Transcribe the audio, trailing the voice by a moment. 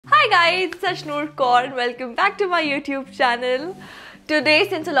Hi guys, it's Ashnoor Kaur and welcome back to my YouTube channel. Today,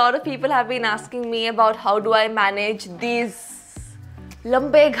 since a lot of people have been asking me about how do I manage these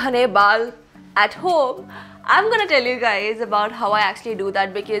lambe ghane baal at home, I'm gonna tell you guys about how I actually do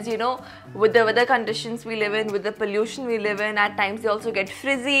that, because you know, with the weather conditions we live in, with the pollution we live in, at times they also get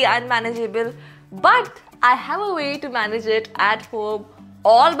frizzy, unmanageable. But I have a way to manage it at home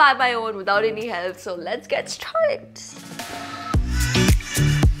all by my own without any help. So let's get started.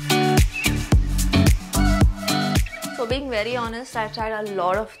 So being very honest, I tried a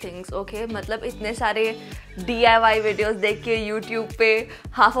lot of things, okay? मतलब इतने सारे DIY videos देख के YouTube पे,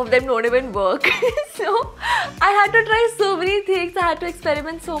 half of them don't even work. So I had to try so many things, I had to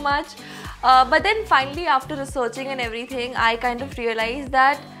experiment so much. But then finally, after researching and everything, I kind of realized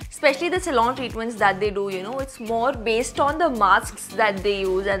that especially the salon treatments that they do, you know, it's more based on the masks that they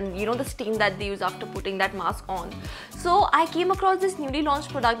use and you know the steam that they use after putting that mask on. So I came across this newly launched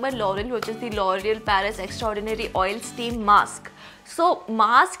product by L'Oreal, which is the L'Oreal Paris Extraordinary Oil Steam Mask. So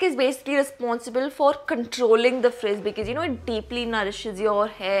mask is basically responsible for controlling the frizz, because you know it deeply nourishes your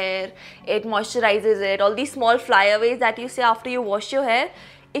hair, it moisturizes it, all these small flyaways that you see after you wash your hair.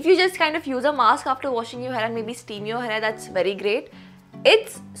 If you just kind of use a mask after washing your hair and maybe steam your hair, that's very great.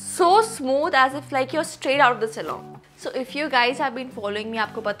 It's so smooth as if like you're straight out of the salon. So if you guys have been following me,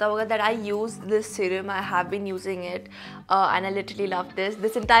 आपको पता होगा that I use this serum. I have been using it and I literally love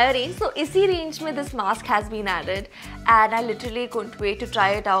this entire range. So इसी range में this mask has been added and I literally couldn't wait to try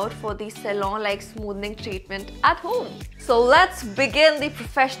it out for the salon like smoothing treatment at home. So let's begin the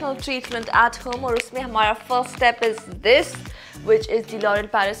professional treatment at home, और उसमें हमारा first step is this, which is the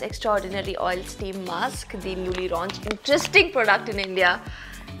L'Oreal Paris Extraordinary Oil Steam Mask, the newly launched interesting product in India,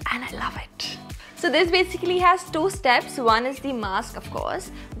 and I love it. So this basically has two steps. One is the mask, of course,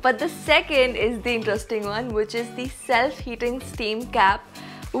 but the second is the interesting one, which is the self-heating steam cap,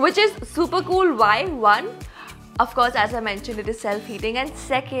 which is super cool. Why? One, of course, as I mentioned, it is self-heating, and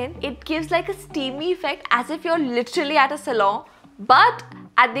second, it gives like a steamy effect as if you're literally at a salon, but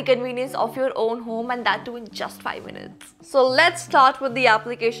at the convenience of your own home, and that too in just 5 minutes. So let's start with the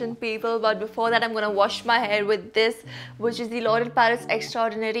application, people, but before that I'm gonna wash my hair with this, which is the L'Oreal Paris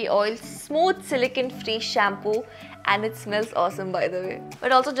Extraordinary Oil Smooth Silicone Free Shampoo, and it smells awesome, by the way.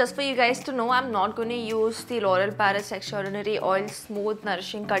 But also, just for you guys to know, I'm not going to use the L'Oreal Paris Extraordinary Oil Smooth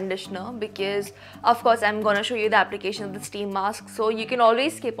Nourishing Conditioner, because of course I'm going to show you the application of the steam mask, so you can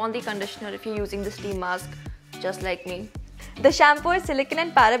always skip on the conditioner if you're using the steam mask, just like me. The shampoo is silicone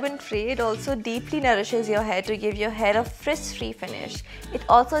and paraben free. It also deeply nourishes your hair to give your hair a frizz-free finish. It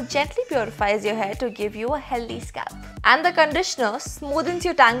also gently purifies your hair to give you a healthy scalp. And the conditioner smoothens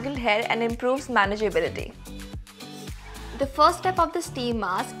your tangled hair and improves manageability. The first step of the steam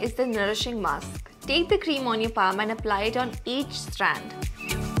mask is the nourishing mask. Take the cream on your palm and apply it on each strand.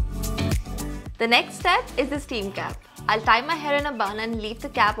 The next step is the steam cap. I'll tie my hair in a bun and leave the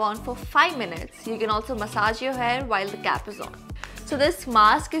cap on for 5 minutes. You can also massage your hair while the cap is on. So this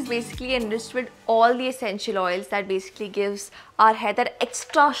mask is basically enriched with all the essential oils that basically gives our hair that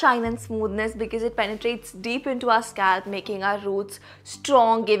extra shine and smoothness, because it penetrates deep into our scalp, making our roots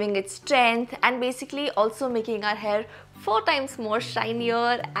strong, giving it strength, and basically also making our hair 4 times more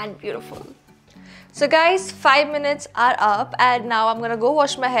shinier and beautiful. So guys, 5 minutes are up and now I'm gonna go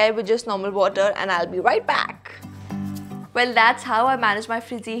wash my hair with just normal water and I'll be right back. Well, that's how I manage my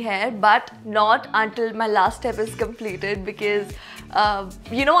frizzy hair, but not until my last step is completed, because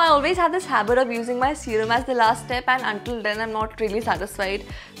you know, I always have this habit of using my serum as the last step, and until then I'm not really satisfied.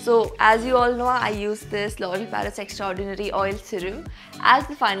 So as you all know, I use this L'Oreal Paris Extraordinary Oil Serum as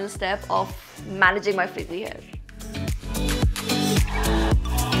the final step of managing my frizzy hair.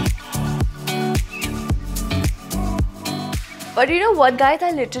 But you know what, guys,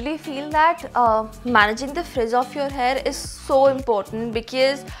 I literally feel that managing the frizz of your hair is so important,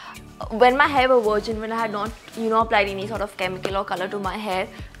 because when my hair was virgin, when I had not, you know, applied any sort of chemical or color to my hair,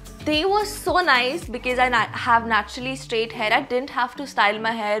 they were so nice because I have naturally straight hair. I didn't have to style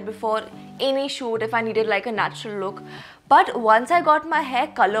my hair before any shoot if I needed like a natural look. But once I got my hair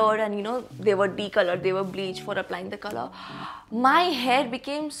colored and you know, they were decolored, they were bleached for applying the color, my hair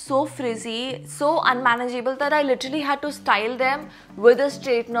became so frizzy, so unmanageable that I literally had to style them with a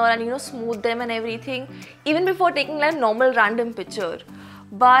straightener and you know, smooth them and everything, even before taking like a normal random picture.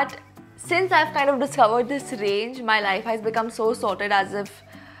 But since I've kind of discovered this range, my life has become so sorted, as if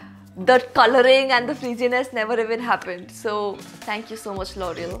the coloring and the frizziness never even happened. So thank you so much,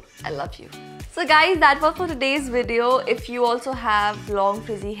 L'Oreal. I love you. So guys, that was for today's video. If you also have long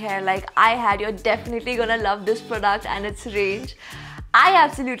frizzy hair like I had, you're definitely gonna love this product and its range. I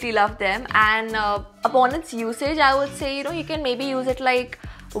absolutely love them, and upon its usage, I would say, you know, you can maybe use it like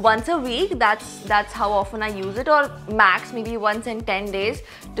once a week. That's how often I use it, or max maybe once in 10 days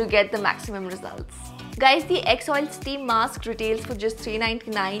to get the maximum results. Guys, the X Oil Steam Mask retails for just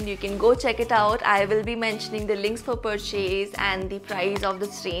 $3.99. You can go check it out. I will be mentioning the links for purchase and the price of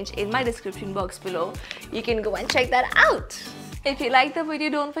this range in my description box below. You can go and check that out. If you like the video,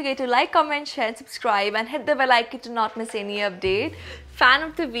 don't forget to like, comment, share and subscribe, and hit the bell icon to not miss any update. Fan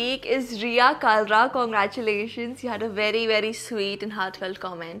of the week is Riya Kalra. Congratulations, you had a very sweet and heartfelt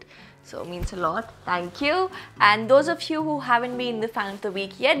comment. So it means a lot. Thank you. And those of you who haven't been the fan of the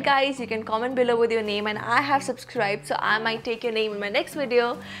week yet, guys, you can comment below with your name, and I have subscribed, so I might take your name in my next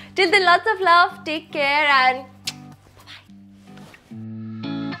video. Till then, lots of love, take care, and